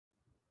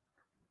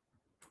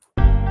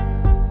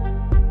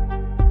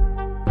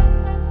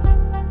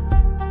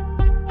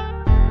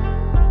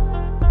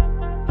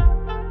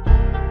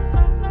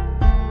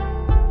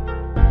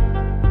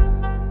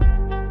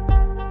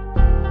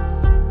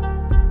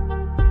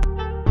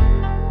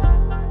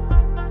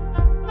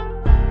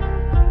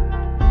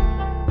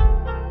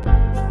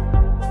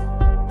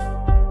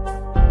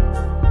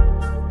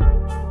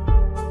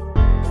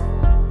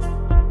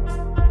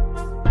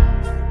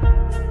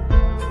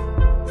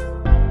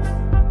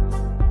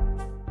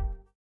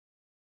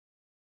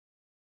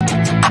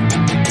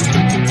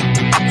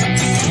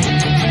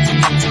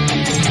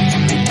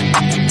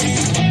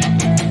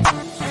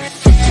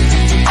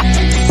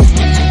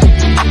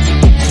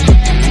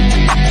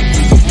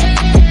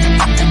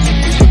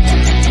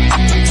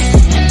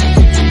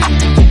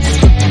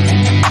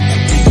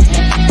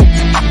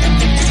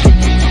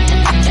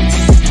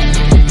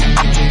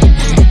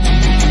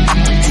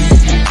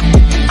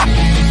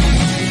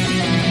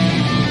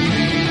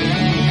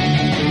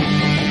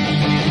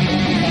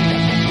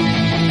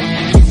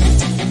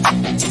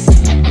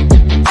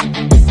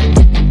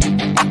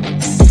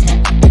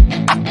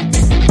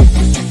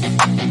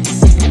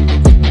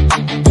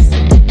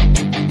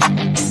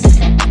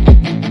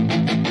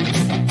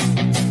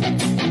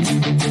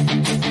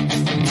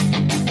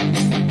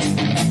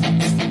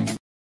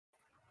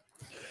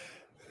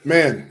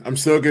Man, I'm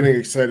still getting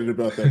excited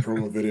about that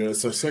promo video.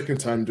 It's our second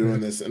time doing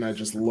this, and I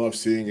just love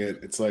seeing it.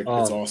 It's like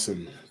it's Oh,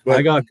 awesome. I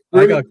But got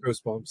I got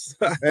greeting, goosebumps.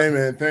 hey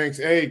man, thanks.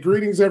 Hey,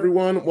 greetings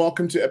everyone.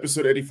 Welcome to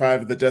episode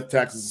 85 of the Death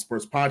Taxes and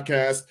Sports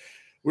Podcast.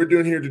 We're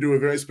doing here to do a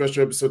very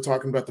special episode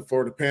talking about the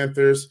Florida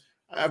Panthers.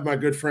 I have my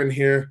good friend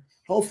here.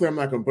 Hopefully, I'm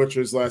not going to butcher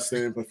his last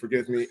name, but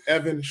forgive me,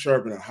 Evan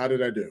Charbonneau. How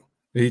did I do?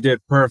 He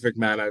did perfect,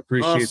 man. I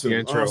appreciate the Awesome,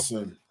 intro.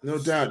 awesome. No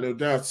doubt, no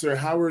doubt, sir.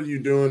 How are you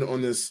doing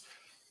on this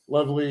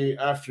lovely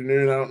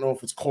afternoon? I don't know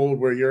if it's cold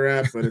where you're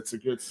at, but it's a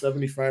good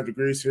 75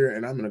 degrees here,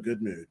 and I'm in a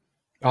good mood.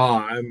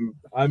 Oh,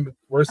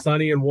 we're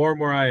sunny and warm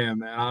where I am,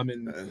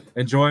 man.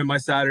 Enjoying my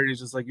Saturdays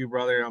just like you,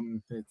 brother.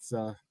 It's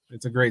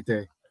a great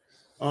day.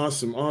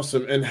 Awesome,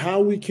 awesome. And how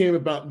we came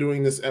about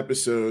doing this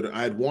episode,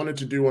 I had wanted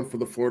to do one for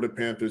the Florida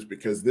Panthers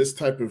because this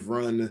type of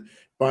run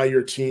by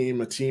your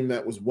team, a team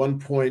that was 1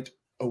 point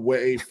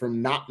away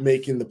from not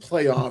making the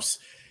playoffs,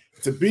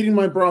 to beating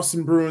my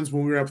Boston Bruins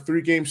when we were up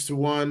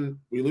 3-1,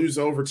 we lose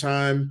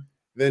overtime.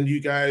 Then you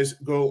guys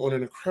go on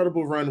an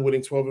incredible run,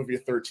 winning 12 of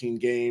your 13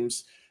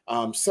 games.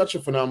 Such a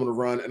phenomenal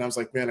run. And I was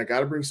like, man, I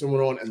got to bring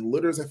someone on. And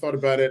literally, as I thought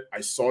about it, I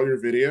saw your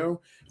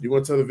video. Do you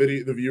want to tell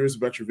the viewers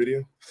about your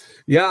video?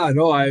 Yeah,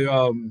 no,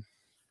 I'm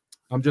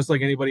just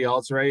like anybody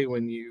else, right?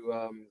 When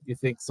you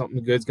think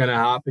something good's gonna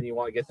happen, you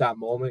want to get that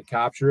moment,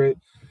 capture it.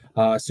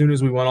 As soon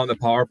as we went on the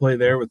power play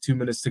there with 2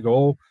 minutes to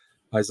go,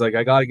 I was like,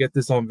 I got to get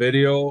this on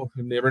video.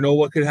 You never know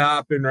what could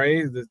happen,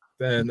 right?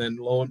 And then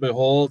lo and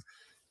behold,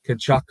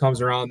 Kachuk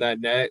comes around that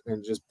net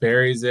and just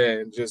buries it.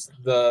 And just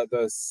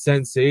the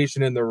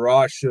sensation and the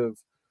rush of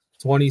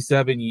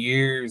 27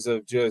 years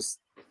of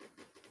just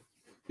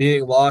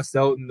being lost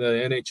out in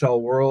the NHL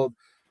world.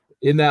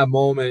 In that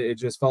moment, it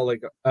just felt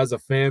like as a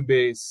fan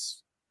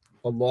base,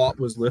 a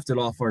lot was lifted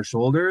off our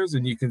shoulders.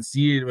 And you can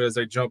see it as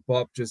I jump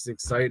up, just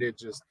excited,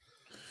 just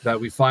that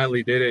we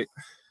finally did it.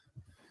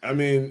 I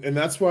mean, and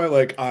that's why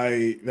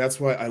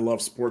I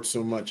love sports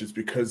so much. It's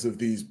because of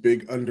these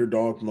big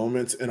underdog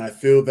moments. And I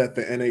feel that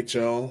the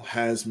NHL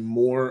has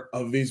more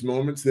of these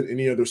moments than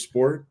any other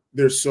sport.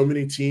 There's so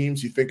many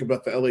teams. You think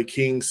about the LA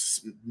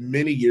Kings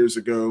many years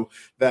ago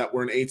that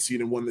were an 8 seed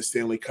and won the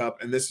Stanley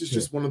Cup. And this is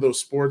just one of those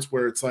sports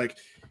where it's like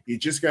you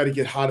just got to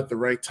get hot at the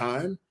right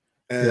time.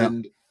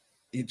 And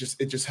it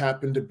just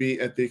happened to be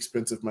at the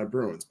expense of my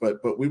Bruins. But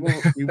we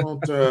won't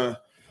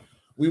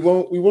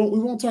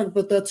talk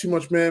about that too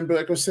much, man. But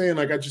like I was saying,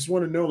 like I just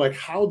want to know, like,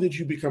 how did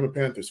you become a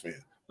Panthers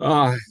fan?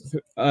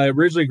 I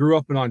originally grew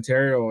up in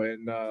Ontario,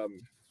 and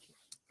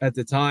at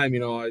the time,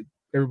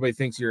 everybody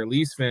thinks you're a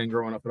Leafs fan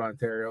growing up in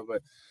Ontario,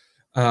 but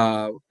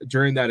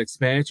during that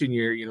expansion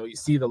year, you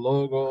see the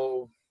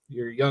logo,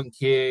 you're a young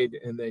kid,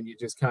 and then you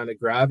just kind of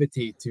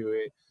gravitate to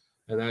it.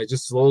 And I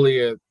just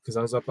slowly, because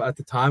I was up at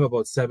the time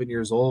about 7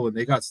 years old when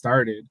they got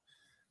started.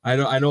 I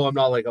know I'm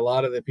not like a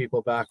lot of the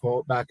people back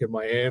in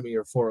Miami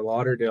or Fort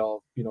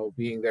Lauderdale,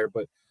 being there,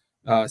 but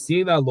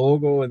seeing that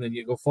logo and then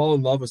you go fall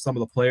in love with some of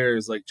the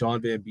players like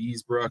John Van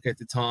Beesbrook at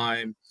the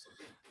time,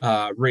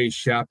 Ray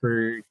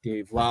Shepard,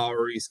 Dave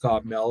Lowry,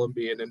 Scott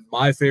Mellenby, and then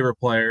my favorite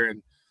player,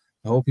 and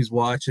I hope he's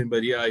watching,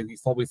 but yeah,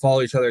 we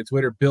follow each other on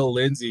Twitter, Bill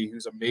Lindsay,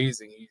 who's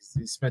amazing. He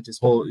spent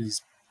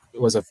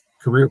was a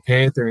career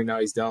Panther, and now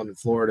he's down in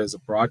Florida as a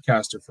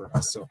broadcaster for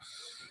us. So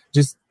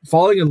just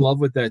falling in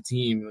love with that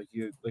team,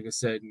 like I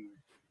said, and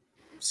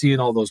seeing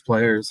all those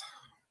players.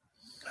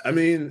 I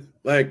mean,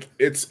 like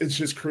it's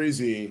just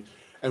crazy.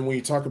 And when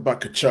you talk about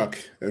Kachuk,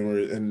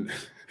 and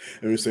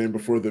we're saying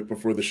before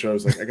the show, I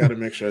was like, I got to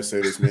make sure I say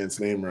this man's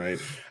name right.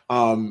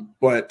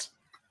 But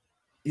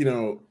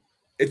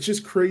it's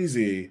just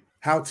crazy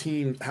how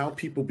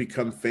people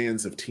become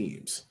fans of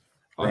teams,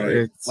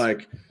 right?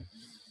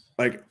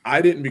 Like I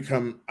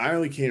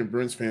only became a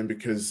Bruins fan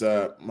because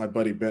my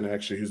buddy Ben,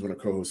 actually, who's one of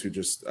the co-hosts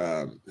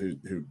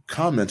who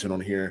commented on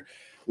here.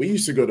 We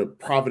used to go to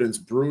Providence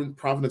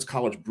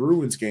College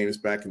Bruins games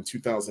back in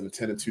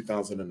 2010 and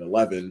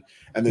 2011.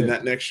 And then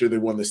that next year they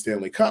won the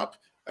Stanley Cup.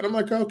 And I'm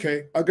like,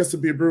 okay, I guess I'll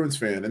be a Bruins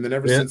fan. And then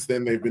ever since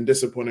then, they've been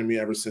disappointing me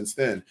ever since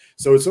then.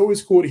 So it's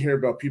always cool to hear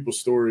about people's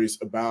stories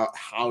about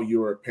how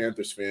you're a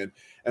Panthers fan.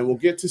 And we'll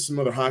get to some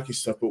other hockey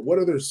stuff. But what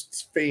other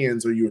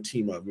fans are you a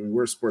team of? I mean,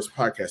 we're a sports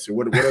podcast here.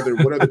 What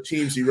other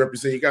teams do you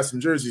represent? You got some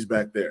jerseys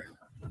back there.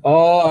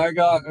 Oh, I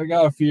got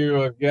a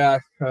few. I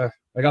got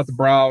the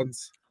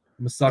Browns.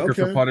 I'm a sucker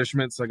for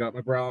punishments. I got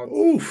my Browns.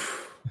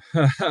 Oof.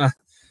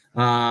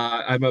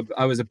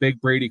 I was a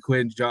big Brady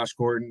Quinn, Josh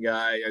Gordon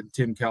guy, and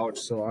Tim Couch,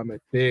 so I'm a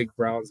big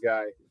Browns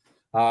guy.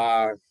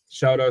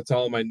 Shout out to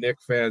all my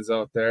Knick fans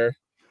out there.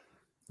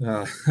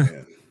 The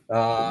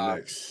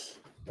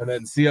and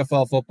then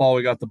CFL football,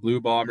 we got the Blue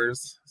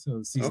Bombers, so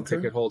the season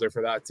ticket holder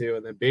for that too.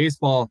 And then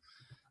baseball,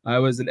 I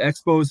was an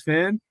Expos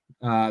fan.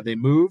 They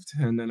moved,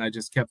 and then I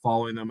just kept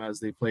following them as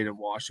they played in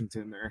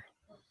Washington there.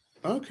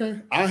 Okay,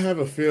 I have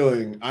a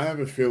feeling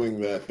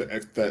that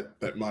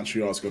that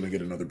Montreal is going to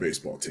get another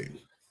baseball team.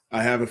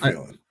 I have a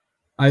feeling.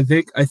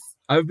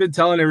 I've been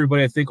telling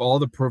everybody, I think all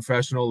the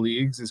professional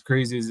leagues, as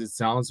crazy as it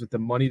sounds, with the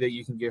money that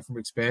you can get from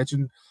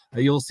expansion,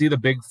 you'll see the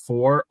big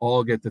four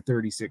all get the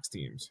 36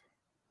 teams.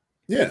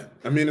 Yeah,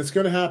 I mean, it's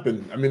going to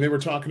happen. I mean, they were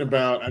talking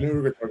about, I know we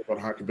were going to talk about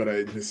hockey, but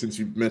since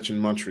you mentioned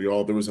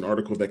Montreal, there was an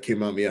article that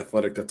came out in The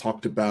Athletic that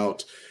talked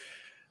about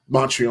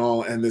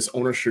Montreal and this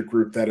ownership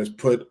group that has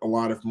put a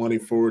lot of money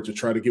forward to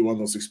try to get one of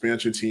those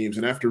expansion teams.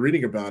 And after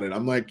reading about it,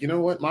 I'm like, you know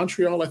what?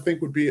 Montreal, I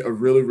think, would be a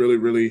really, really,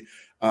 really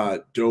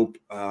dope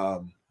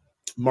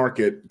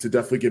market to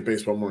definitely get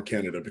baseball more in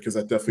Canada, because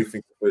I definitely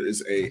think there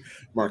is a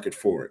market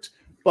for it.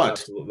 But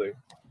Absolutely.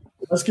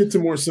 let's get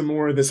to some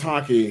more of this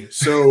hockey.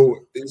 So,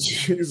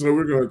 so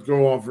we're going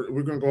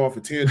to go off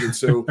a tangent.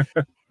 So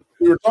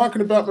we were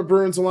talking about my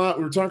Bruins a lot.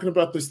 We were talking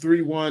about this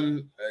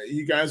 3-1.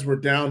 You guys were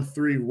down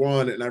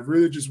 3-1, and I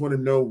really just want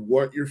to know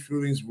what your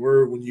feelings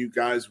were when you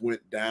guys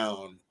went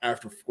down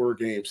after 4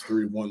 games,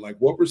 3-1. Like,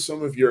 what were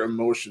some of your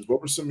emotions?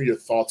 What were some of your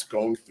thoughts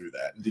going through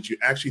that? And did you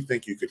actually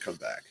think you could come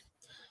back?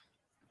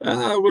 When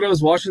I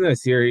was watching that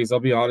series, I'll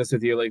be honest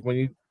with you, like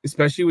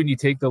especially when you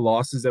take the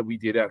losses that we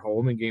did at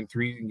home in game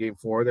 3 and game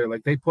 4,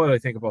 they put, I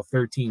think, about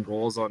 13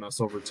 goals on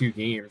us over 2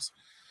 games.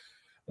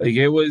 Like,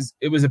 it was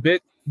a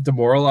bit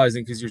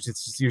demoralizing, because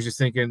you're just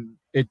thinking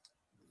it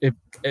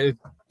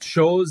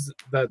shows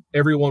that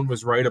everyone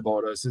was right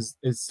about us.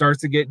 It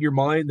starts to get in your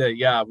mind that,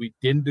 yeah, we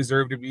didn't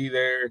deserve to be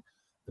there.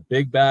 The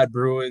big bad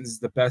Bruins,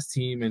 the best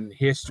team in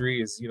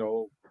history, is,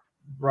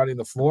 running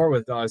the floor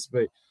with us.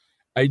 But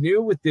I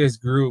knew with this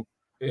group,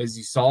 as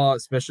you saw,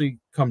 especially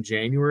come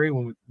January,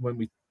 when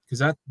we because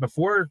that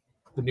before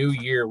the new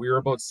year, we were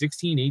about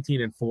 16,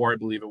 18, and 4, I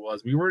believe it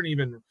was. We weren't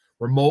even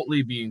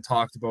remotely being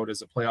talked about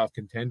as a playoff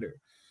contender.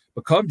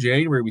 But come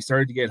January, we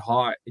started to get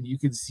hot, and you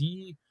could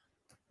see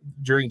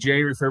during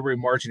January, February,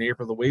 March, and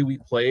April, the way we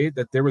played,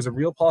 that there was a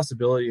real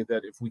possibility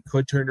that if we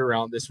could turn it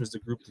around, this was the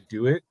group to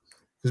do it,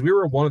 because we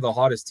were one of the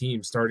hottest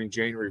teams starting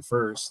January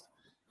 1st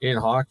in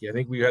hockey. I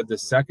think we had the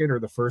second or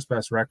the first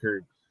best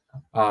record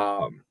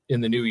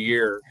in the new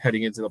year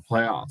heading into the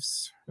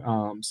playoffs.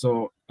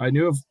 So I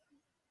knew if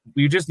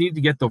we just need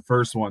to get the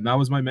first one. That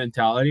was my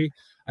mentality.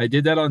 I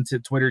did that on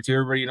Twitter too.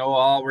 Everybody,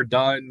 we're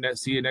done.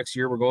 See you next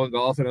year. We're going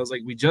golf. And I was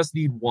like, we just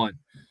need one.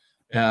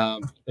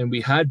 And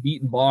we had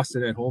beaten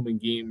Boston at home in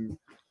game.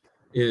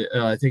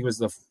 I think it was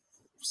the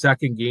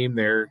second game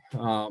there.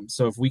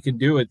 So if we can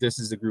do it, this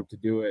is the group to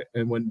do it.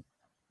 And when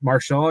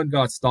Marchand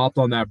got stopped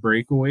on that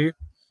breakaway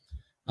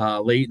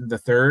late in the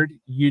third,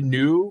 you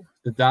knew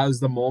that was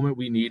the moment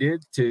we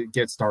needed to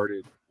get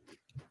started.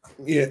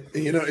 Yeah,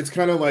 it's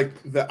kind of like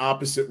the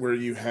opposite, where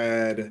you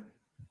had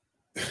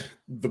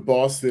the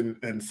Boston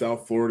and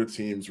South Florida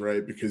teams,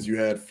 right? Because you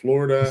had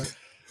Florida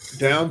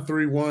down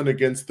 3-1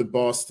 against the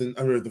Boston.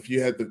 I mean,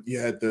 you had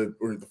the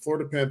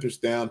Florida Panthers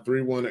down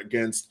 3-1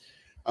 against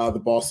the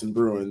Boston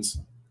Bruins,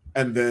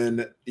 and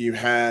then you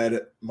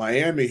had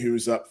Miami,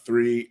 who's up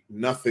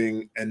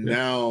 3-0, and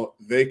now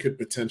they could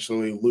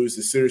potentially lose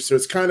the series. So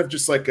it's kind of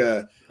just like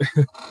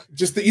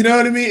you know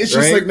what I mean? It's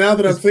just right? Like, now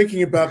that I'm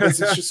thinking about this,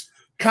 it's just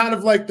kind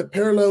of like the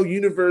parallel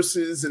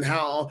universes and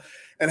how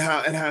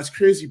it's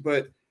crazy.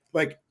 But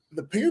like,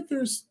 the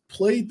Panthers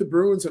played the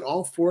Bruins in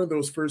all 4 of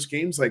those first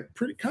games, like,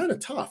 pretty kind of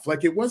tough.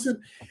 Like, it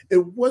wasn't,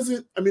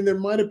 I mean, there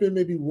might have been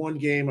maybe one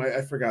game,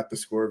 I forgot the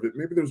score of it.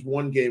 Maybe there was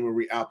one game where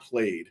we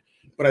outplayed.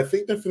 But I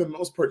think that for the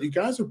most part, you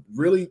guys have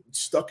really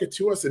stuck it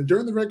to us. And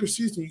during the regular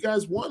season, you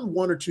guys won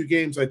 1 or 2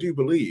 games, I do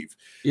believe.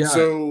 Yeah.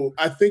 So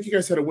I think you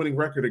guys had a winning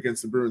record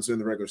against the Bruins in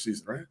the regular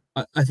season,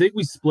 right? I think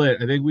we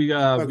split. I think we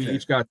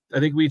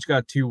each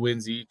got 2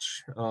 wins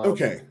each.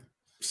 Okay.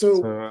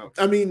 So,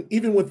 I mean,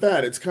 even with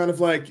that, it's kind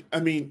of like, I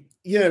mean,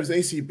 yeah, it was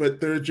AC,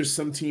 but there are just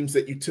some teams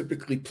that you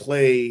typically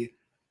play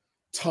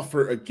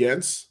tougher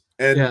against.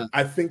 And yeah,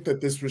 I think that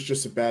this was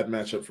just a bad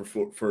matchup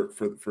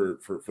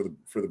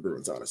for the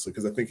Bruins, honestly,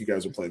 because I think you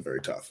guys are playing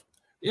very tough.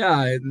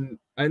 Yeah, and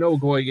I know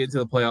going into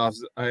the playoffs,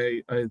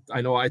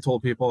 I know I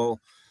told people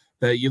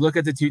that you look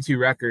at the 2-2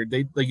 record.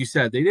 They, like you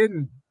said, they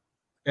didn't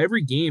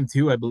every game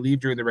too. I believe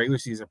during the regular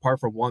season, apart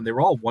from one, they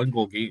were all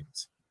 1-goal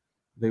games.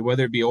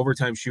 Whether it be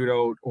overtime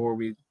shootout or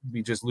we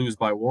just lose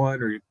by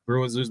 1 or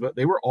Bruins lose, but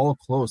they were all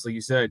close. Like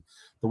you said,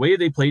 the way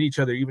they played each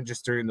other, even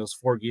just during those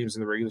 4 games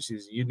in the regular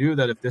season, you knew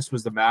that if this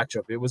was the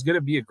matchup, it was going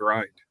to be a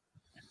grind.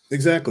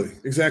 Exactly.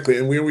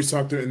 And we always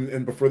talked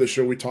and before the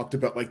show, we talked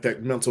about like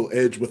that mental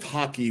edge with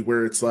hockey,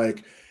 where it's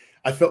like,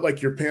 I felt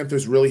like your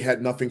Panthers really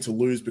had nothing to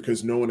lose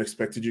because no one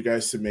expected you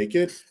guys to make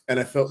it. And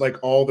I felt like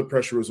all the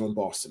pressure was on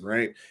Boston,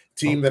 right?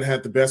 Team that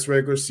had the best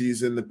regular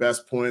season, the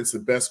best points, the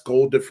best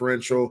goal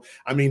differential.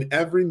 I mean,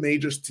 every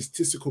major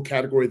statistical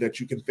category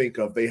that you can think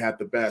of, they had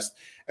the best.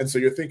 And so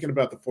you're thinking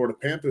about the Florida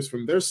Panthers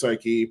from their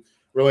psyche.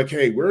 We're like,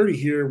 hey, we're already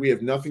here. We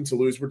have nothing to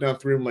lose. We're down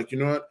 3. I'm like, you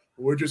know what?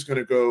 We're just going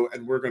to go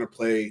and we're going to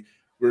play.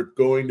 We're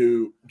going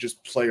to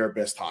just play our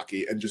best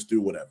hockey and just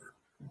do whatever.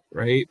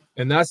 Right.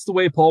 And that's the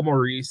way Paul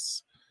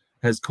Maurice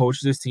has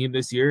coached this team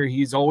this year.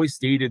 He's always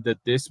stated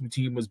that this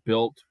team was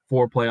built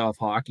for playoff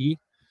hockey.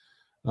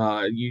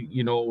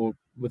 You know,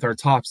 with our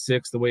top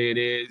 6 the way it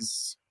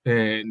is,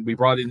 and we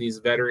brought in these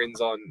veterans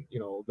on,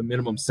 the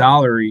minimum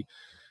salary.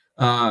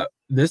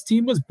 This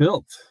team was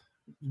built.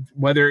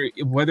 Whether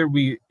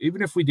we,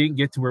 even if we didn't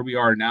get to where we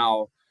are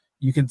now,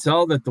 you can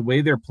tell that the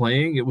way they're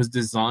playing, it was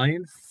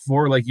designed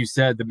for, like you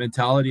said, the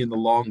mentality and the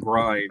long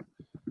grind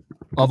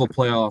of a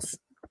playoff,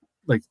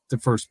 like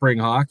for spring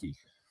hockey.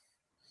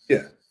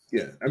 Yeah,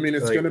 yeah. I mean,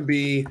 it's Like, going to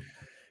be,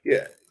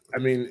 yeah. I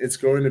mean, it's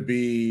going to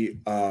be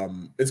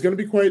it's going to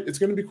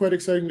be quite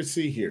exciting to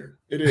see here.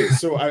 It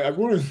is. So I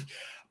want to,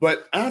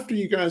 but after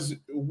you guys,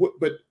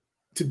 but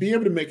to be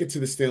able to make it to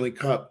the Stanley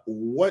Cup,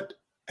 what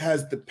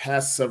has the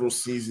past several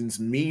seasons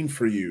mean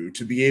for you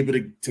to be able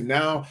to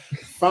now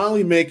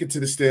finally make it to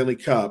the Stanley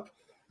Cup?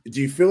 Do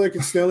you feel like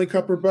it's Stanley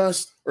Cup or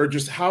bust, or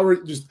just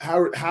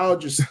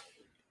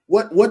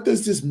what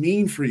does this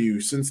mean for you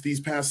since these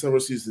past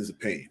several seasons of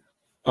pain?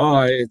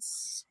 oh,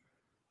 it's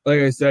like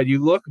I said,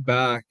 you look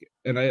back,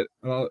 and I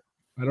don't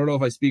know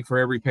if I speak for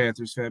every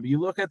Panthers fan, but you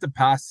look at the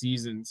past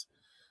seasons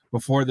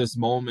before this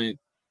moment,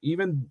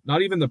 even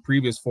not even the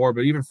previous four,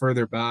 but even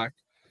further back,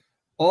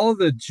 all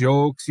the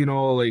jokes,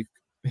 like,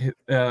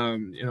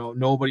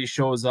 nobody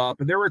shows up,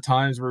 and there were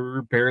times where we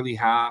were barely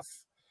half.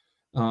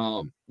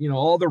 All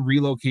the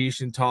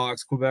relocation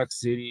talks, Quebec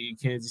City,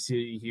 Kansas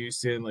City,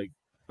 Houston, like,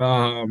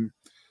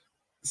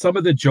 some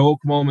of the joke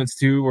moments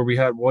too, where we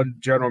had one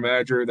general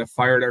manager that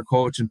fired our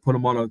coach and put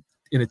him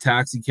in a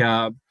taxi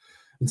cab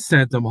and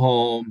sent them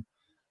home.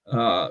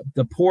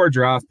 The poor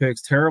draft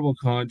picks, terrible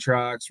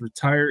contracts,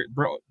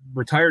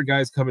 retired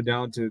guys coming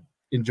down to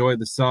enjoy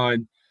the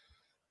sun.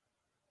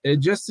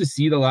 And just to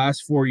see the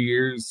last 4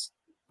 years,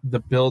 the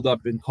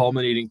buildup and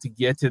culminating to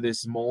get to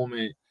this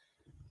moment,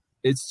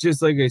 it's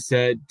just, like I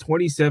said,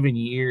 27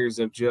 years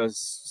of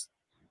just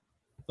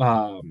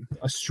a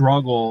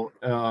struggle,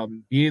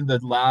 being the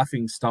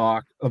laughing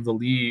stock of the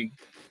league,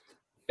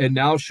 and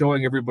now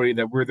showing everybody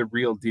that we're the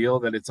real deal,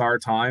 that it's our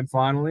time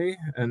finally.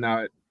 And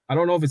that, I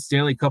don't know if it's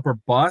Stanley Cup or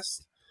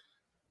bust,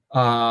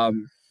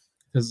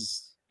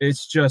 because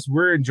it's just,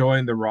 we're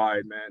enjoying the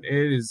ride, man.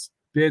 It has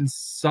been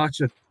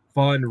such a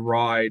fun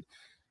ride.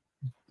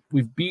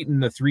 We've beaten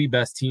the 3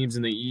 best teams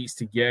in the East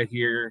to get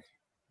here.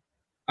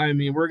 I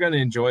mean, we're going to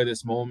enjoy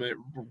this moment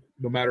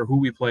no matter who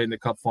we play in the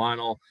Cup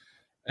final.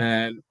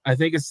 And I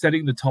think it's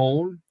setting the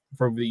tone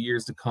for the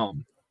years to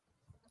come.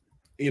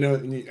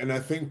 And I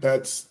think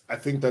that's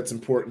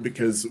important,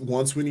 because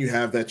when you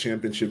have that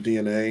championship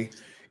DNA,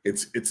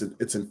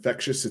 it's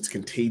infectious, it's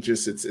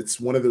contagious,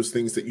 it's one of those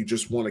things that you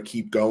just want to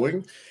keep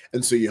going.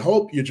 And so you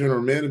hope your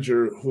general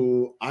manager,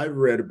 who I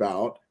read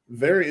about,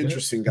 very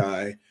interesting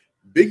guy,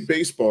 big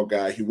baseball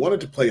guy, he wanted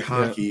to play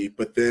hockey,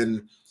 but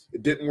then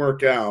it didn't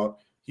work out.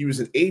 He was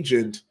an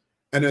agent.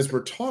 And as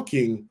we're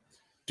talking,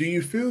 do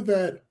you feel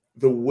that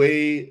the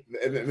way,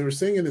 and they were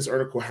saying in this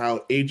article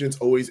how agents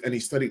always, and he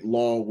studied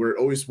law, where it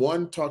always,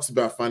 one, talks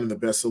about finding the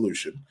best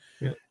solution,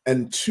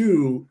 and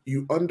two,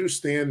 you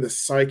understand the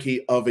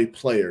psyche of a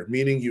player,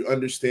 meaning you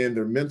understand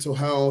their mental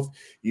health,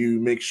 you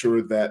make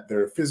sure that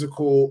they're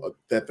physical,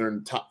 that they're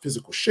in top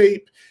physical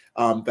shape,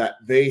 that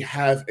they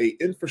have a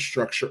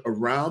infrastructure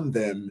around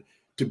them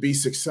to be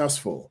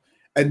successful.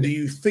 And do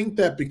you think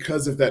that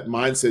because of that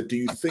mindset, do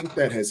you think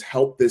that has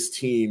helped this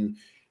team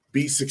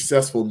be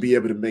successful and be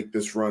able to make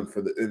this run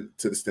to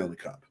the Stanley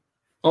Cup?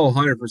 Oh,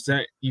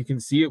 100%. You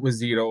can see it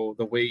with Zito,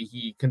 the way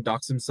he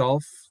conducts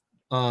himself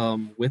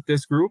with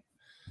this group.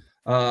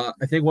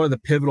 I think one of the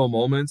pivotal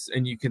moments,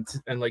 and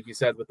like you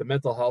said, with the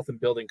mental health and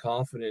building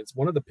confidence,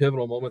 one of the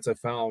pivotal moments I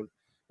found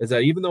is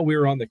that even though we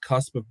were on the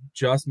cusp of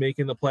just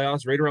making the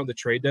playoffs, right around the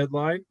trade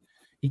deadline,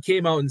 he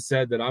came out and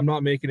said that, I'm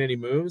not making any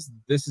moves.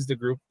 This is the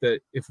group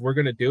that, if we're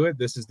going to do it,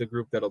 this is the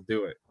group that'll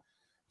do it.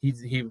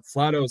 He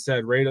flat out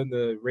said right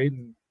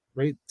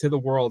to the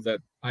world that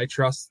I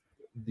trust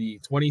the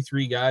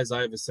 23 guys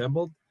I have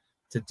assembled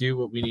to do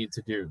what we need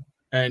to do.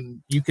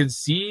 And you can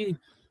see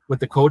with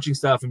the coaching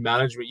staff and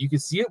management, you can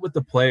see it with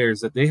the players,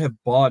 that they have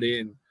bought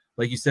in,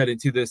 like you said,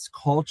 into this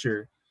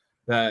culture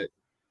that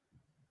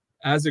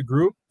as a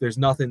group, there's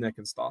nothing that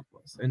can stop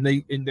us. And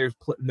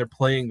they're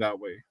playing that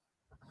way.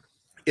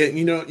 And,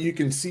 you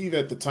can see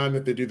that the time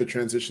that they do the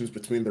transitions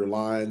between their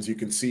lines, you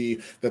can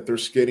see that they're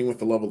skating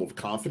with a level of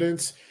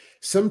confidence.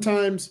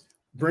 Sometimes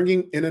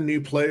bringing in a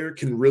new player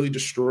can really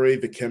destroy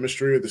the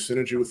chemistry or the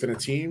synergy within a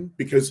team,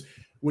 because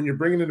when you're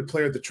bringing in a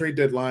player at the trade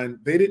deadline,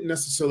 they didn't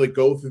necessarily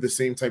go through the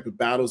same type of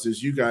battles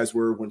as you guys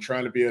were when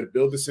trying to be able to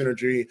build the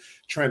synergy,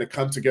 trying to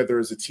come together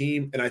as a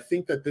team. And I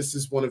think that this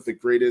is one of the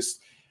greatest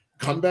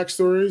comeback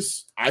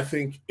stories, I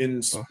think,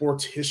 in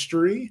sports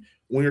history,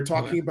 when you're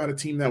talking about a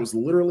team that was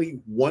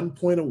literally 1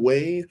 point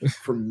away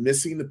from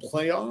missing the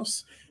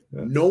playoffs.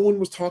 No one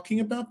was talking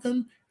about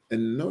them.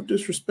 And no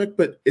disrespect,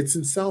 but it's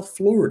in South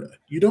Florida.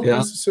 You don't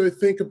necessarily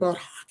think about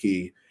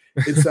hockey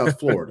in South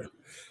Florida.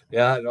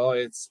 No,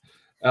 it's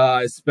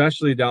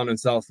especially down in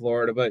South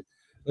Florida. But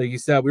like you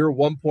said, we were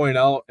 1 point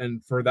out,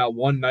 and for that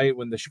one night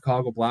when the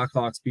Chicago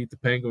Blackhawks beat the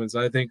Penguins,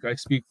 I think I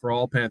speak for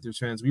all Panthers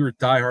fans. We were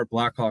diehard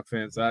Blackhawk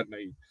fans that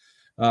night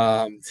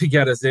to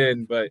get us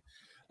in. But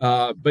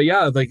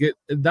yeah,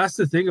 that's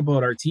the thing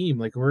about our team.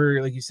 Like,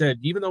 we're, like you said,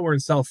 even though we're in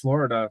South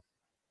Florida,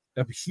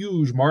 a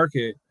huge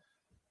market,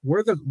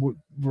 we're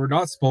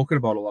not spoken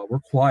about a lot. We're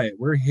quiet.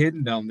 We're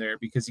hidden down there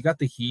because you got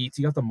the Heat,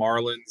 you got the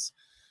Marlins,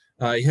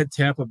 He had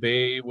Tampa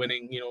Bay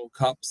winning,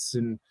 cups,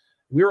 and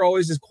we were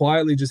always just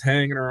quietly just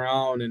hanging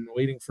around and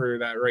waiting for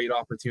that right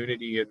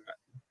opportunity. And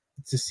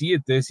to see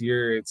it this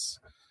year,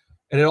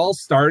 and it all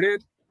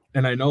started,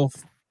 and I know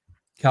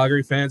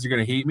Calgary fans are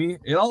going to hate me.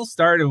 It all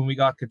started when we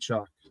got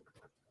Tkachuk.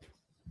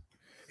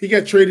 He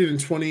got traded in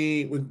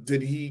 20.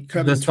 Did he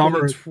come the in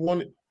summer?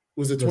 2020?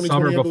 Was it The 2020?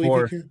 summer I believe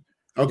before. He came?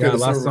 Okay, yeah, the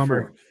last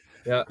summer before.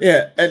 Yeah,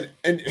 yeah,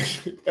 and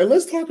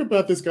let's talk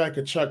about this guy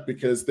Tkachuk,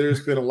 because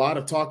there's been a lot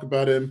of talk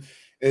about him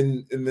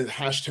in the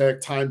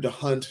hashtag Time to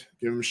Hunt.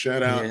 Give him a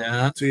shout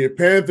out to your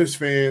Panthers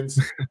fans.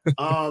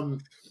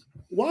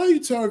 Why don't you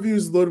tell our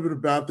viewers a little bit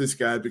about this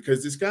guy,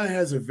 because this guy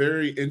has a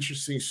very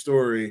interesting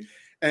story,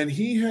 and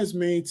he has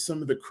made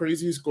some of the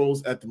craziest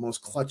goals at the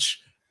most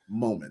clutch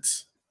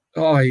moments.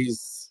 Oh,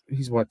 he's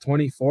what,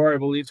 24, I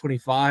believe,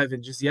 25,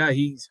 and just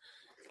he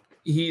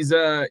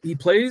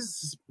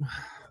plays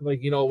like,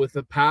 with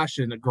a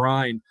passion, a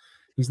grind.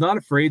 He's not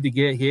afraid to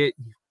get hit,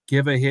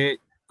 give a hit,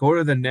 go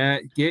to the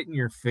net, get in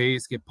your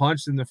face, get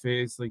punched in the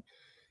face. Like,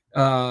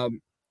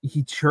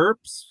 he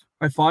chirps.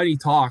 I find he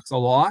talks a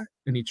lot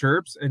and he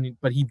chirps,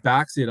 but he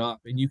backs it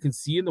up, and you can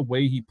see in the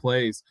way he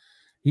plays,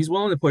 he's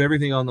willing to put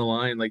everything on the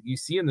line. Like you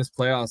see in this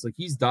playoffs, like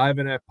he's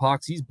diving at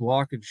pucks, he's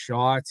blocking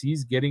shots,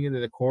 he's getting into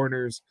the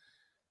corners,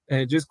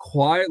 and just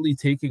quietly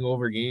taking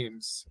over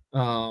games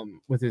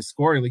with his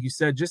scoring. Like you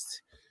said,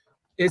 just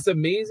it's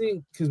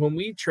amazing, because when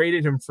we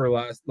traded him for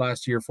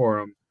last year for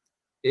him,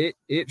 it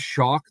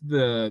shocked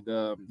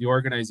the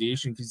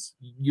organization, because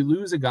you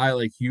lose a guy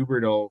like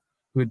Huberdeau,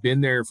 who had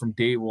been there from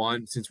day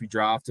one since we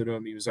drafted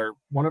him. He was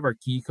one of our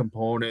key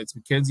components.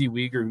 Mackenzie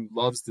Weegar, who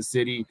loves the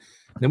city.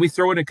 And then we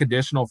throw in a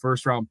conditional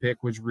first-round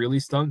pick, which really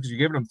stung, because you're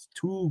giving him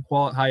two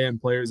high-end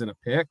players and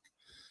a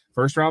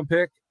first-round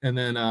pick, and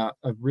then a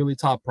really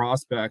top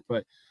prospect.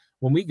 But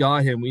when we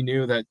got him, we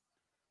knew that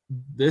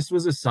this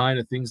was a sign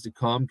of things to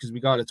come, because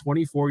we got a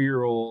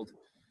 24-year-old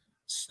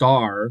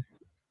star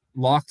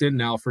locked in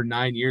now for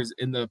 9 years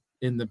in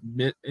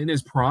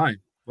his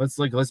prime.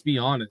 Let's be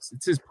honest,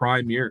 it's his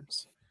prime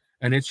years,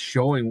 and it's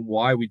showing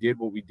why we did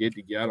what we did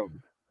to get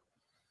him.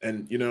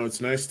 And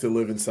it's nice to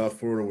live in South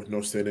Florida with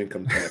no state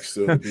income tax,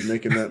 so to be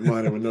making that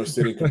money with no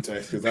state income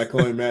tax, because I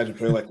can only imagine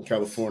playing like in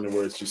California,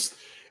 where it's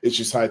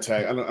just high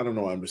tag. I don't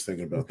know why I'm just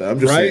thinking about that. I'm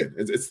just saying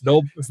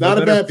it's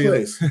not a bad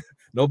place.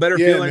 No better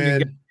feeling than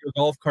getting your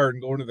golf cart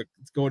and going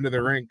to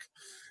the rink.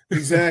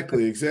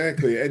 Exactly.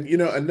 And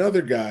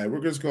another guy,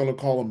 we're just going to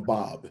call him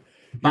Bob,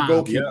 your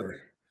goalkeeper.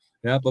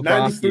 Yeah,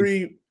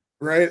 93,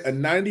 right? A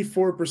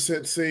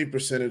 94% save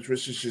percentage,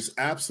 which is just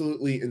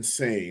absolutely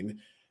insane.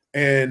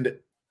 And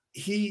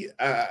he,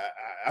 I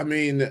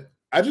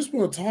just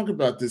want to talk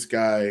about this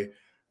guy,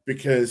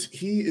 because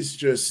he is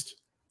just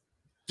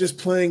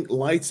playing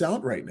lights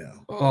out right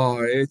now.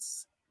 Oh,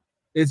 it's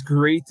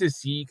great to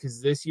see,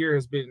 because this year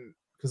has been,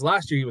 because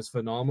last year he was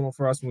phenomenal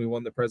for us when we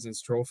won the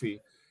President's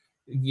Trophy.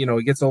 He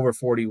gets over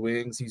 40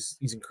 wings.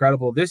 He's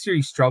incredible. This year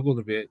he struggled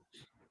a bit.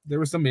 There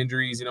were some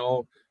injuries,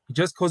 he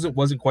just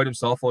wasn't quite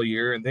himself all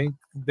year. And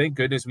thank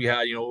goodness we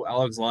had,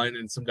 Alex Lyon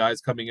and some guys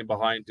coming in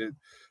behind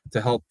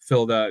to help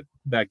fill that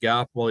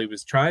gap while he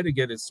was trying to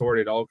get it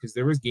sorted out, because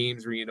there was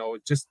games where,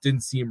 it just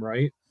didn't seem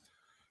right.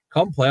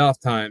 Come playoff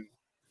time,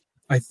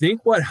 I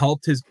think what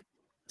helped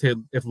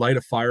to light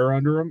a fire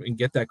under him and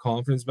get that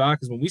confidence back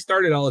is when we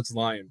started Alex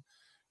Lyon,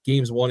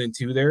 games 1 and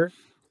 2 there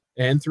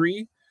and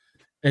 3,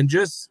 and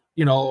just,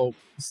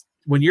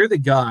 when you're the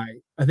guy,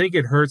 I think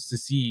it hurts to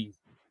see.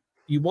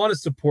 You want to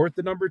support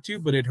the number 2,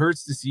 but it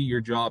hurts to see your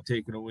job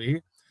taken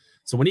away.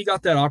 So when he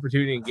got that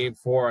opportunity in game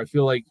 4, I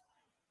feel like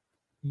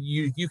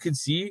you could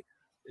see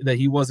that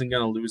he wasn't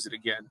going to lose it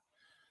again.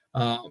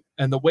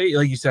 And the way,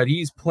 like you said,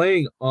 he's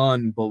playing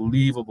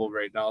unbelievable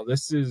right now.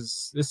 This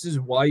is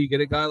why you get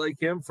a guy like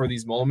him for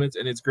these moments,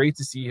 and it's great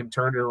to see him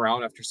turn it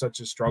around after such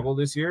a struggle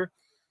this year.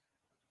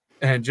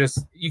 And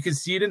just, you can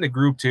see it in the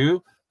group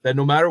too, that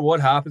no matter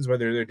what happens,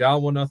 whether they're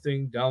down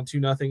 1-0, down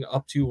 2-0,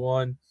 up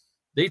 2-1,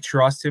 they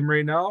trust him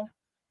right now.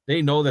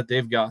 They know that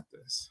they've got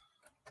this.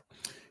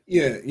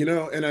 Yeah,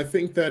 and I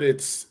think that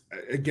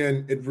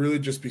it really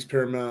just be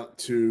paramount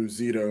to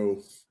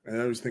Zito. And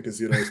I always think of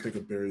Zito, I always think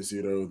of Barry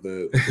Zito,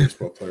 the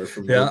baseball player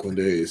from the Oakland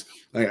days.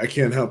 I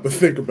can't help but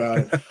think about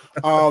it.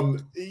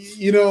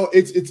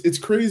 It's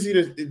crazy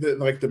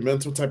the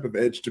mental type of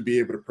edge to be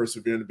able to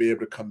persevere and to be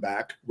able to come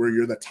back, where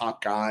you're the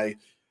top guy.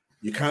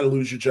 You kind of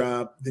lose your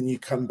job, then you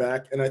come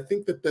back. And I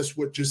think that that's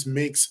what just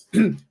makes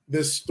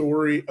this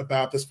story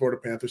about this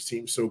Florida Panthers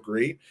team so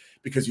great,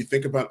 because you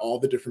think about all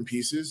the different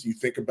pieces. You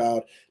think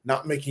about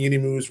not making any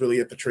moves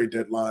really at the trade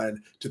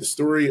deadline, to the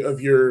story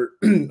of your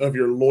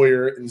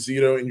lawyer and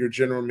Zito and your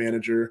general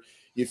manager.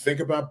 You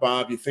think about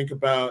Bob, you think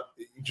about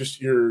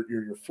just your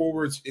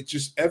forwards. It's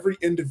just every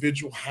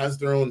individual has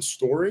their own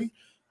story,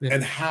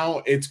 and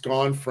how it's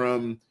gone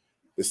from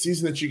the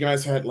season that you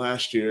guys had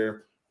last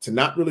year to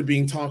not really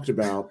being talked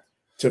about,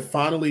 to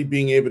finally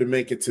being able to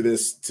make it to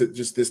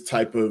this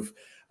type of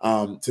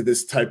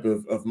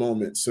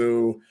moment.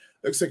 So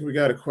Looks like we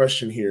got a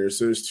question here.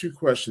 So there's two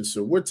questions.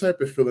 So what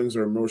type of feelings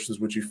or emotions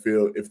would you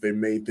feel if they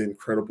made the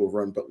incredible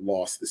run but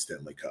lost the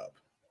Stanley Cup?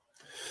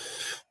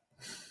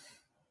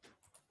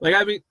 Like,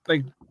 I mean,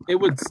 like, it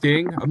would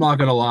sting. I'm not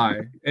gonna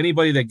lie.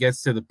 Anybody that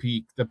gets to the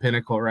peak, the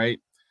pinnacle, right?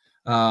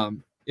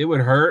 It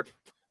would hurt,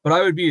 but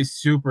I would be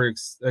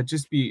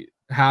just be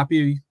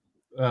happy.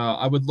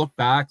 I would look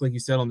back, like you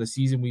said, on the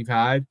season we've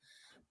had,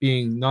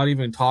 being not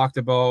even talked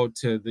about,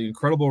 to the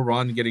incredible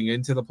run getting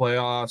into the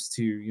playoffs,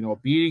 to, you know,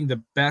 beating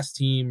the best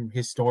team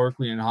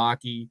historically in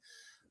hockey.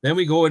 Then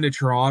we go into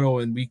Toronto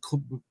and we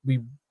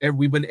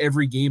win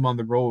every game on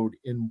the road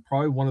in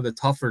probably one of the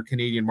tougher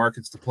Canadian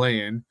markets to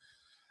play in.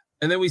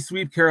 And then we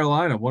sweep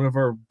Carolina, one of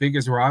our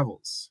biggest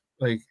rivals.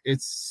 Like, I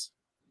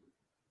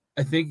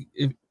think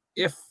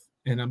if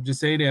and I'm just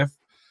saying if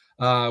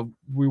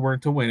we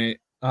weren't to win it,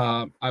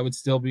 I would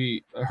still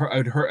be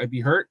I'd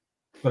be hurt,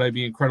 but I'd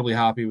be incredibly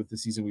happy with the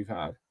season we've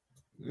had.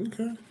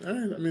 Okay. All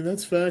right. I mean,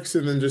 that's facts.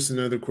 And then just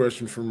another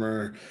question from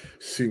our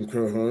esteemed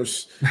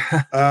co-host.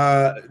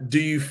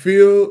 Do you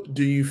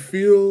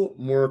feel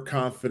more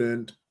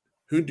confident?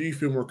 Who do you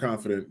feel more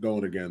confident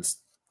going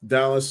against,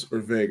 Dallas or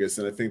Vegas?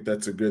 And I think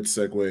that's a good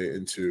segue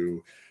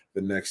into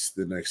the next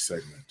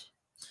segment.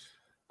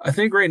 I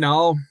think right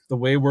now the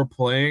way we're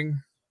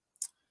playing,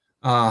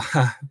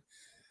 right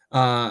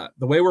now,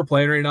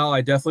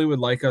 I definitely would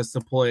like us to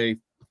play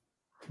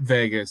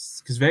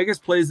Vegas, because Vegas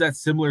plays that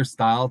similar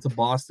style to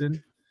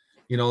Boston.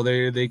 You know,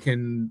 they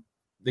can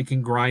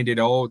grind it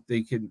out.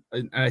 And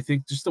I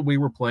think just the way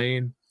we're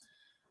playing,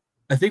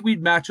 I think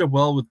we'd match up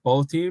well with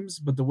both teams.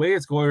 But the way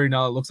it's going right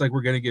now, it looks like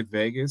we're gonna get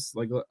Vegas.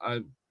 Like,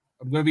 I'm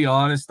gonna be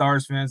honest,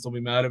 Stars fans, don't be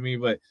mad at me,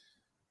 but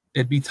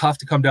it'd be tough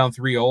to come down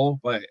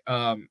 3-0. But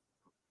and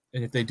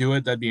if they do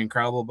it, that'd be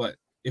incredible. But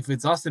if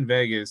it's us in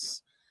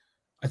Vegas,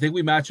 I think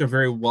we match up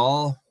very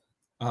well.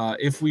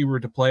 If we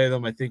were to play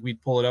them, I think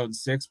we'd pull it out in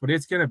 6. But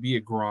it's gonna be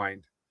a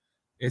grind.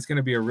 It's going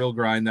to be a real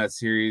grind, that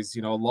series.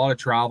 You know, a lot of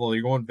travel.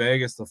 You're going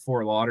Vegas to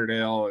Fort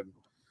Lauderdale, and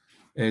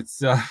it's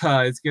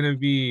going to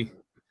be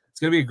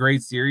a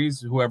great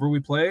series, whoever we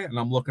play, and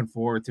I'm looking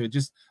forward to it.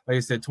 Just like I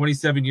said,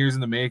 27 years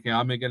in the making.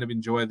 I'm going to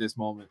enjoy this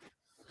moment.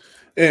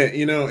 Yeah,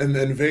 you know, and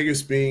then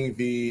Vegas being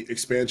the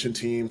expansion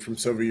team from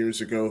several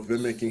years ago,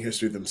 them making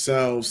history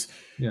themselves.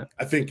 Yeah,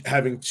 I think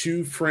having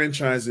two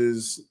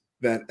franchises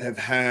that have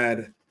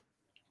had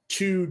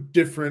two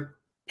different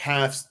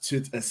paths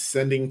to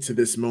ascending to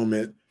this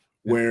moment,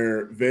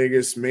 where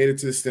Vegas made it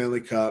to the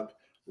Stanley Cup,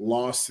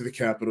 lost to the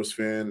Capitals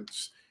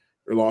fans,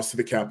 or lost to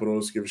the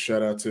Capitals. Give a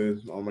shout out to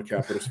all my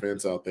Capitals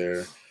fans out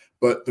there.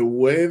 But the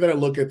way that I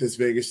look at this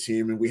Vegas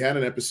team, and we had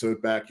an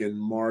episode back in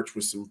March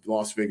with some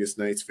Las Vegas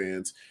Knights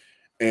fans,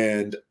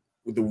 and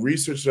the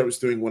research that I was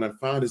doing, what I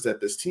found is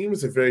that this team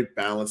is a very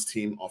balanced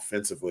team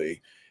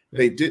offensively.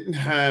 They didn't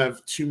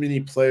have too many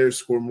players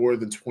score more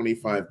than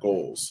 25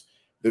 goals.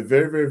 They're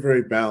very, very,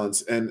 very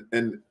balanced.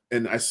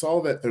 And I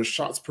saw that their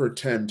shots per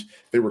attempt,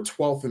 they were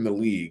 12th in the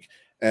league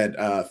at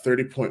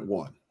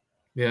 30.1.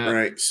 Yeah. All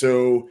right.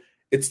 So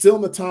it's still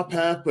in the top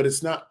half, but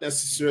it's not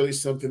necessarily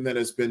something that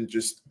has been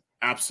just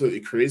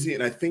absolutely crazy.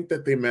 And I think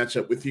that they match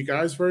up with you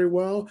guys very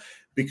well,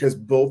 because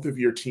both of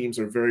your teams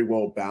are very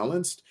well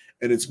balanced.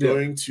 And it's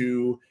going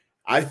to,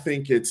 I want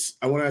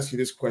to ask you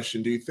this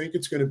question. Do you think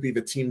it's going to be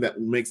the team that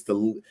makes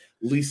the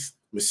least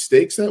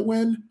mistakes that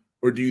win?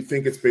 Or do you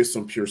think it's based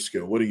on pure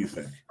skill? What do you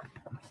think?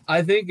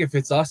 I think if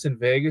it's us in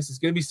Vegas, it's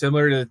going to be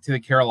similar to the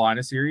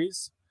Carolina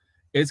series.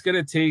 It's going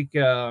to take,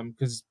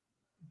 because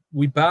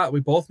we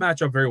both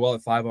match up very well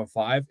at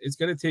 5-on-5. It's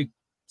going to take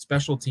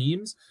special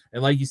teams.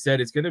 And like you said,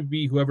 it's going to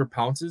be whoever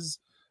pounces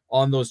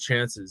on those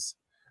chances.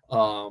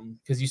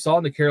 Because you saw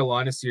in the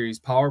Carolina series,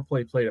 power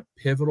play played a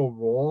pivotal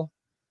role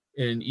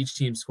in each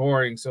team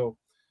scoring. So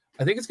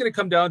I think it's going to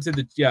come down to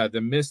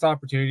the missed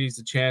opportunities,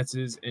 the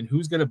chances, and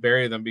who's going to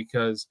bury them,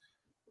 because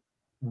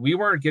we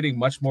weren't getting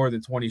much more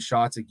than 20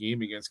 shots a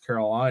game against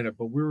Carolina,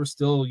 but we were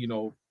still, you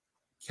know,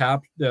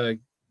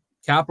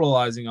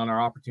 capitalizing on our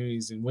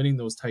opportunities and winning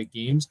those tight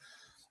games.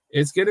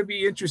 It's going to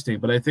be interesting,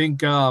 but I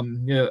think, I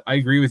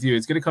agree with you.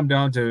 It's going to come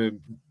down to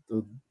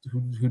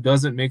who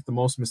doesn't make the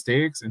most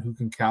mistakes and who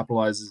can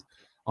capitalize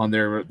on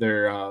their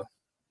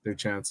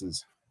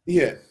chances.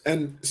 Yeah,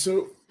 and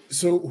so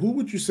who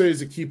would you say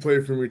is a key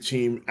player from your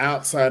team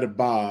outside of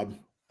Bob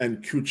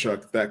and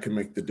Kuchuk that can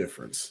make the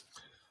difference?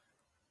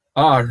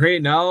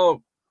 Right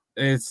now,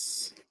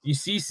 you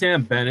see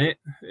Sam Bennett.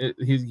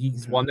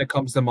 He's one that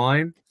comes to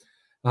mind.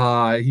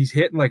 He's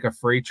hitting like a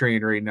freight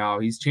train right now.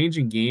 He's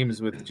changing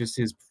games with just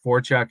his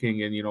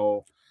forechecking, and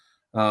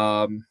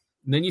and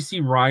then you see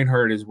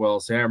Reinhardt as well,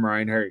 Sam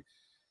Reinhardt.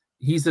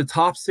 He's the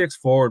top 6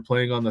 forward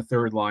playing on the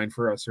third line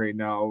for us right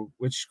now,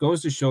 which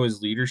goes to show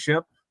his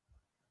leadership.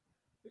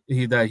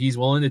 That he's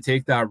willing to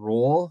take that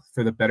role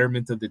for the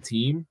betterment of the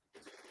team.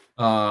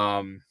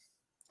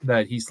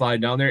 That he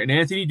slide down there. And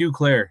Anthony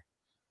Duclair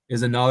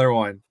is another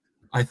one.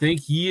 I think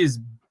he is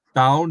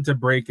bound to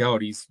break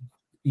out. He's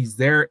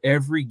there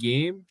every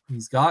game.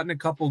 He's gotten a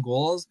couple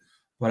goals,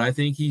 but I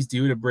think he's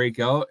due to break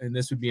out, and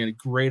this would be a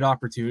great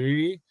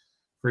opportunity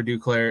for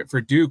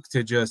Duke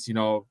to just, you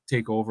know,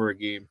 take over a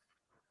game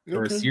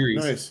or a Okay,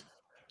 series.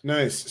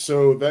 nice.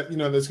 So that, you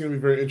know, that's going to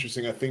be very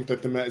interesting. I think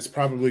that the match is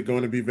probably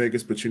going to be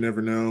Vegas, but you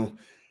never know.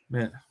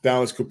 Yeah.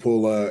 Dallas could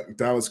pull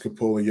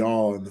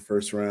y'all in the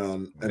first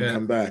round and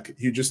come back.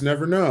 You just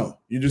never know.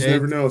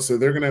 Never know. So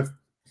they're gonna have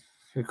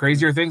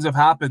crazier things have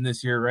happened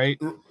this year,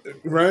 right?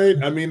 Right.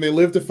 I mean, they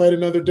live to fight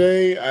another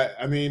day.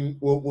 I mean,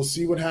 we'll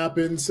see what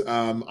happens.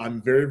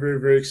 I'm very, very,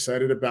 very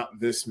excited about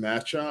this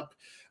matchup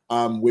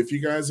with you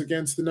guys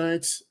against the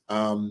Knights.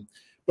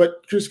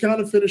 But just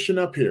kind of finishing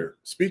up here,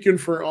 speaking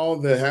for all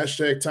the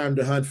hashtag Time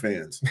to Hunt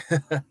fans,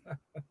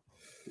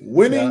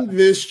 winning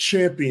this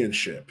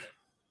championship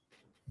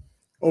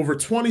over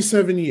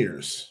 27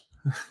 years,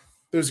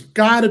 there's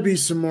got to be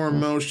some more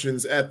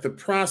emotions at the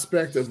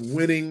prospect of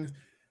winning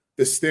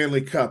the Stanley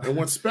Cup. And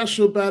what's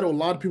special about it, a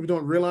lot of people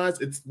don't realize,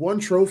 it's one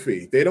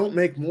trophy. They don't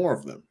make more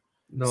of them.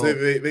 No. So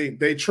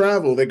they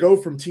travel, they go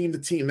from team to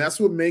team. That's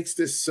what makes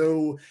this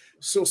so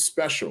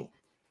special.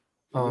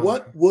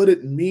 What would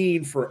it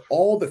mean for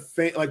all the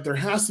fans? Like, there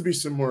has to be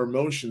some more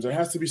emotions. There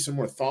has to be some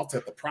more thoughts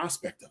at the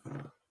prospect of it.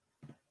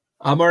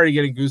 I'm already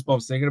getting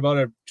goosebumps thinking about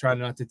it. I'm trying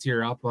not to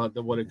tear up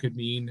about what it could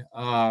mean.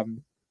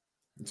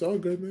 It's all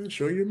good, man.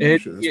 Show your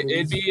emotion.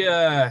 It'd be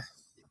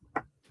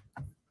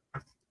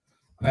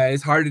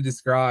it's hard to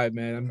describe,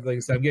 man. Like I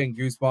said, I'm getting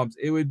goosebumps.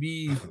 It would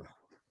be,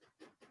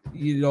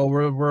 you know,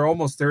 we're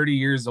almost 30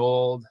 years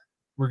old.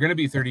 We're gonna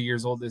be 30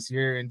 years old this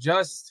year, and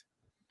just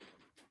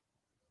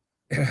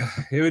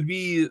it would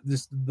be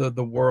just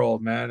the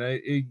world, man.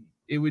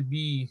 It would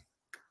be,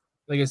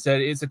 like I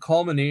said, it's a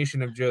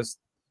culmination of just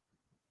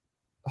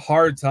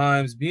hard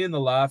times, being the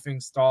laughing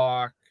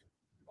stock,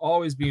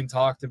 always being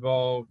talked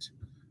about,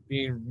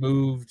 being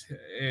moved,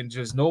 and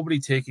just nobody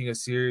taking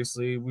us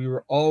seriously. We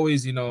were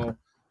always, you know,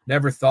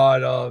 never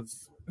thought of,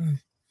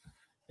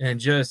 and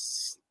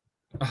just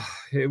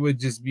it would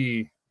just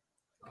be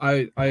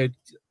oh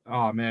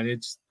man,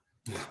 it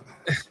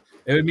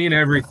would mean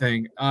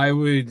everything.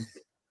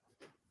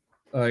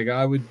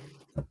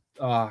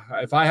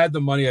 If I had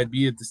the money, I'd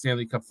be at the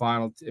Stanley Cup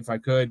final if I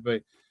could,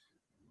 but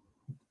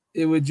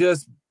it would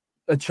just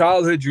a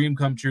childhood dream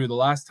come true. The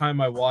last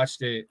time I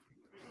watched it,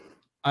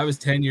 I was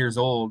 10 years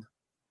old,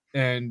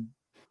 and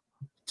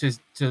to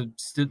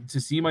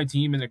see my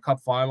team in the cup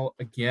final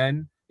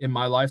again in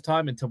my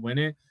lifetime and to win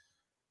it,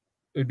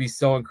 it would be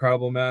so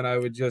incredible, man. I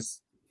mean,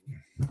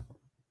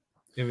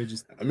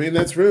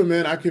 that's real,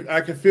 man. I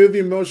can feel the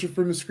emotion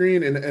from the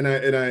screen, and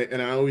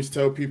I always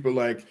tell people,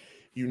 like,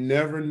 you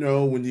never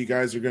know when you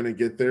guys are going to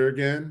get there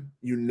again.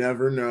 You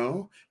never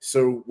know.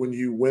 So when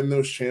you win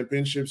those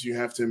championships, you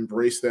have to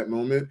embrace that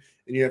moment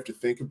and you have to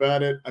think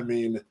about it. I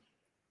mean,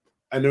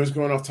 I know it's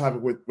going off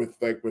topic with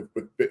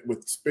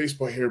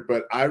baseball here,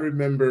 but I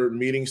remember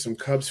meeting some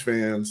Cubs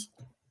fans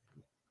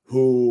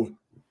who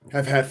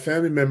have had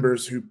family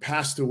members who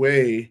passed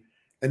away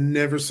and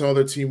never saw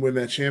their team win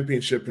that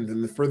championship, and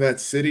then for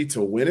that city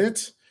to win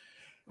it,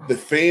 the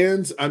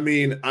fans, I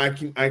mean, I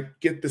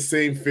get the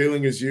same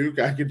feeling as you.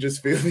 I can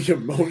just feel the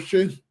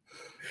emotion.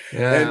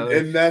 Yeah,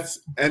 and that's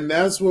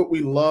what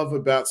we love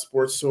about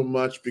sports so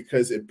much,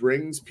 because it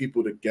brings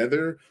people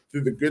together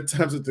through the good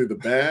times and through the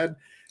bad.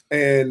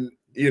 And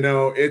you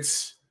know,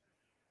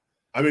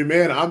 I mean,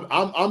 man,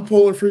 I'm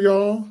pulling for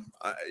y'all.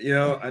 You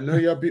know, I know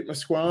y'all beat my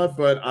squad,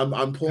 but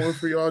I'm pulling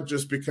for y'all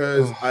just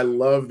because I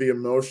love the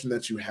emotion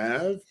that you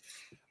have.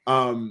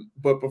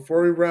 But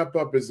before we wrap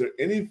up, is there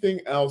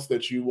anything else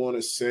that you want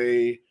to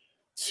say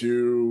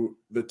to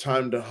the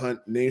Time to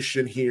Hunt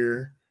Nation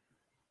here?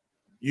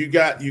 You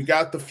got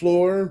the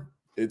floor.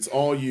 It's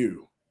all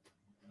you.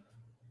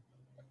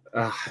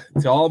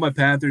 To all my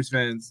Panthers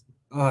fans,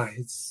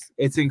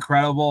 it's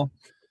incredible.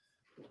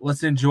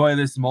 Let's enjoy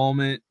this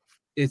moment.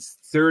 It's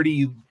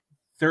 30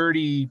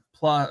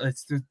 plus.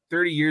 It's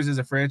 30 years as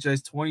a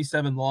franchise,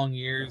 27 long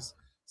years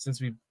since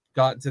we've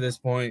gotten to this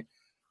point.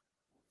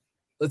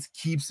 Let's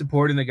keep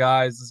supporting the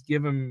guys. Let's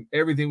give them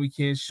everything we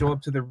can. Show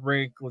up to the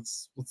rink.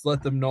 Let's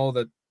let them know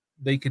that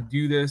they can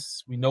do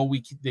this. We know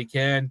they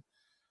can.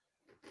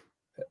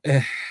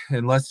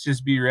 And let's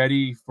just be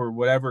ready for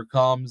whatever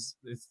comes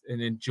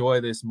and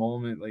enjoy this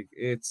moment. Like,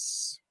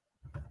 it's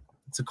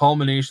a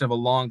culmination of a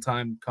long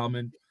time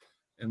coming,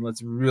 and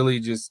let's really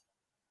just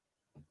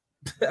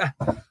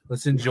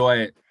let's enjoy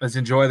it. Let's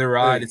enjoy the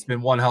ride. Hey, it's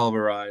been one hell of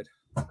a ride.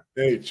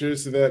 Hey,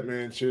 cheers to that,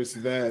 man. Cheers to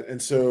that.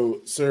 And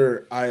so,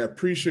 sir, I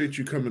appreciate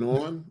you coming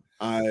on.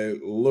 I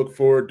look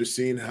forward to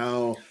seeing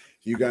how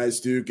you guys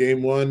do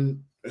game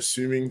one,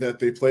 assuming that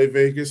they play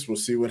Vegas. We'll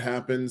see what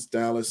happens.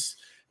 Dallas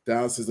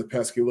is a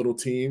pesky little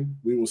team.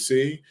 We will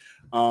see.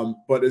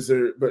 But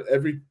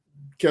every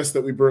guest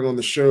that we bring on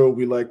the show,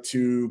 we like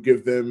to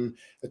give them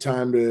a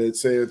time to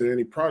say, are there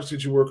any projects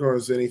that you work on?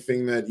 Is there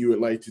anything that you would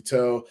like to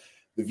tell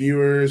the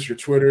viewers, your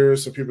Twitter,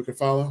 so people can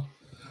follow?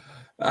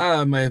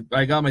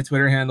 I got my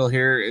Twitter handle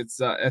here. It's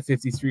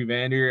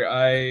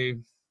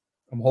F53Vander.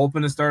 I'm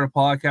hoping to start a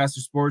podcast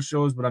or sports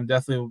shows, but I'm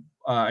definitely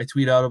I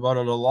tweet out about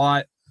it a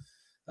lot.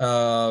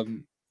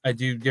 I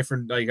do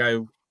different, like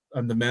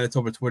I'm the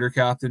Manitoba Twitter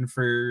captain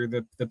for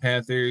the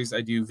Panthers.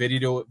 I do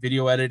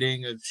video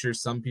editing. I'm sure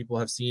some people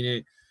have seen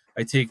it.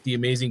 I take the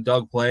amazing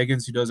Doug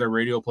Plagans, who does our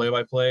radio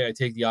play-by-play. I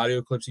take the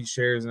audio clips he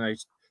shares and I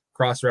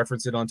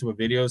cross-reference it onto a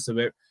video so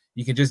that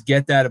you can just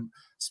get that,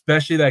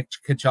 especially that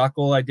Kachuk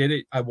goal.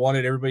 I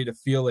wanted everybody to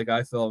feel like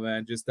I felt,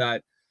 man. Just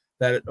that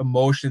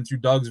emotion through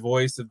Doug's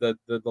voice of the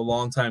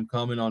long time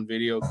coming on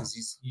video,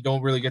 because you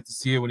don't really get to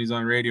see it when he's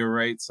on radio,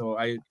 right? So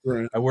I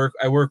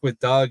work with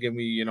Doug, and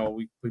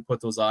we put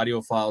those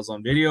audio files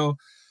on video.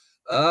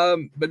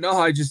 But no,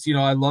 I just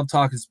I love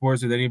talking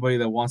sports with anybody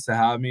that wants to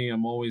have me.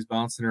 I'm always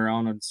bouncing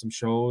around on some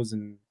shows,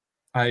 and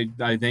I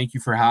thank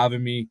you for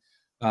having me.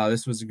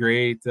 This was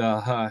great.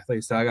 Like I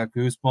said, I got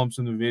goosebumps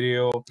from the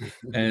video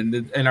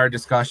and our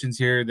discussions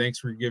here. Thanks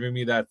for giving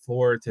me that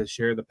floor to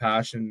share the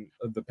passion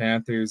of the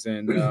Panthers.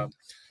 And I'm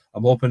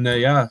hoping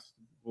that,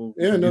 we'll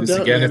do no this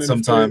doubt, again man. at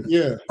some time.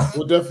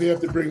 We'll definitely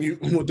have to bring you.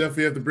 We'll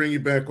definitely have to bring you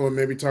back on.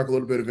 Maybe talk a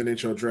little bit of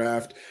NHL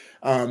draft.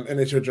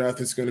 NHL draft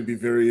is going to be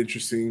very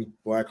interesting.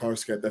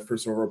 Blackhawks got that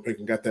first overall pick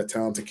and got that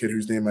talented kid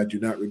whose name I do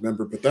not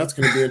remember, but that's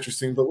going to be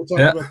interesting. But we'll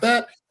talk about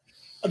that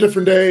a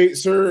different day,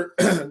 sir.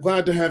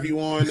 Glad to have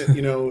you on.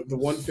 The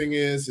one thing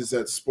is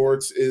that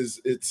sports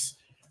is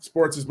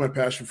my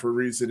passion for a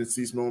reason. It's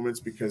these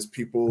moments because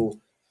people,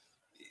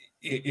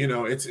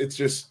 it's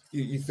just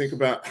you think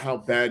about how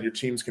bad your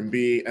teams can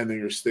be, and then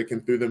you're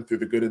sticking through them through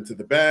the good and to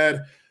the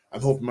bad.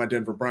 I'm hoping my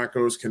Denver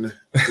Broncos can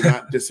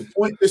not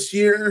disappoint this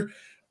year.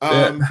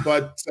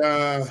 But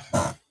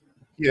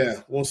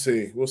we'll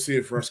see. We'll see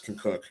if Russ can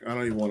cook. I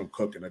don't even want him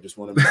cooking. I just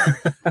want him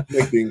to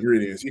make the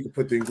ingredients. He can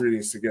put the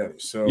ingredients together.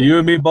 So you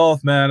and me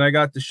both, man. I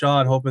got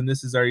Deshaun, hoping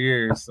this is our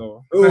year.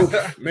 So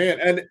man,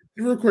 and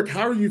real quick,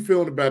 how are you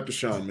feeling about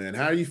Deshaun, man?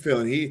 How are you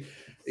feeling?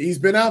 He's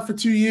been out for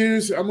 2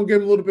 years. I'm gonna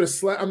give him a little bit of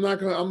slack. I'm gonna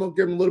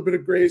give him a little bit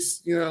of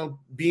grace,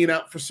 being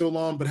out for so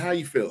long. But how are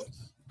you feeling?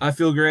 I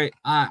feel great.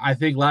 I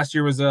think last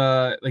year was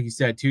like you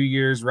said, 2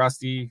 years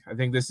rusty. I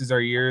think this is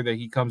our year that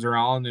he comes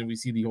around and we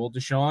see the old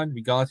Deshaun.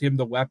 We got him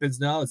the weapons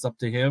now. It's up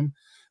to him.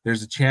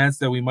 There's a chance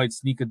that we might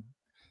sneak a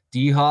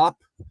D-Hop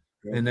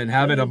and then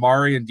have it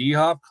Amari and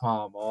D-Hop.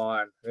 Come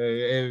on.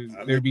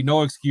 There'd be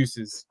no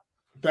excuses.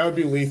 That would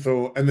be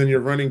lethal. And then your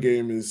running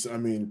game is,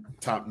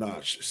 top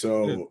notch.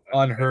 So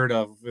unheard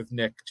of with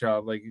Nick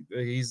Chubb. Like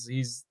you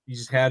just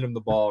hand him the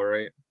ball,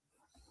 right?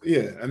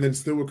 Yeah, and then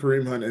still with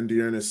Kareem Hunt and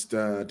Dearness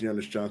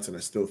Johnson, I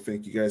still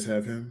think you guys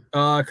have him.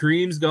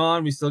 Kareem's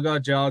gone. We still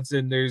got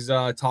Johnson. There's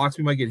talks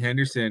we might get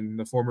Henderson,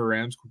 the former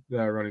Rams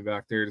running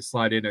back there, to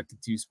slide in at the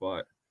 2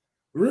 spot.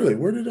 Really?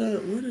 Where did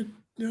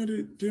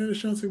Dearness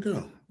Johnson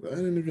go? I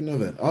didn't even know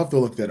that. I'll have to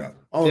look that up.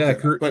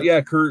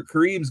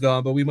 Kareem's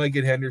gone, but we might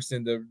get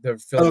Henderson to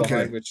fill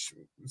behind.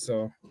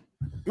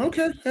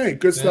 Hey,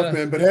 good stuff,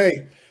 man. But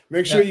hey,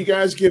 make sure you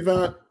guys give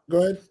out.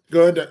 Go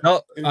ahead.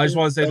 No, I just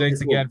want to say thanks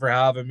again for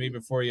having me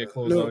before you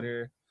close out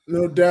here.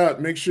 No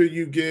doubt. Make sure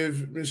you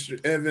give Mr.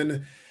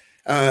 Evan.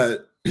 I'm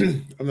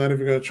not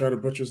even going to try to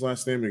butcher his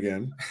last name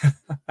again.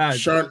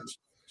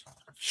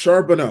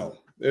 Charbonneau.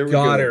 There we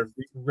go.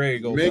 Ready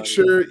to go. Make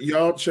sure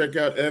y'all check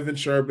out Evan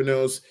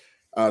Charbonneau's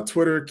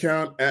Twitter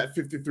account at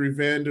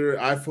 53Vander.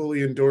 I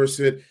fully endorse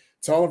it.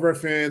 To all of our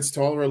fans,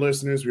 to all of our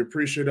listeners, we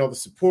appreciate all the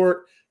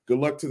support. Good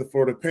luck to the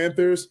Florida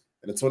Panthers.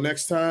 And until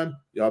next time,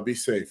 y'all be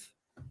safe.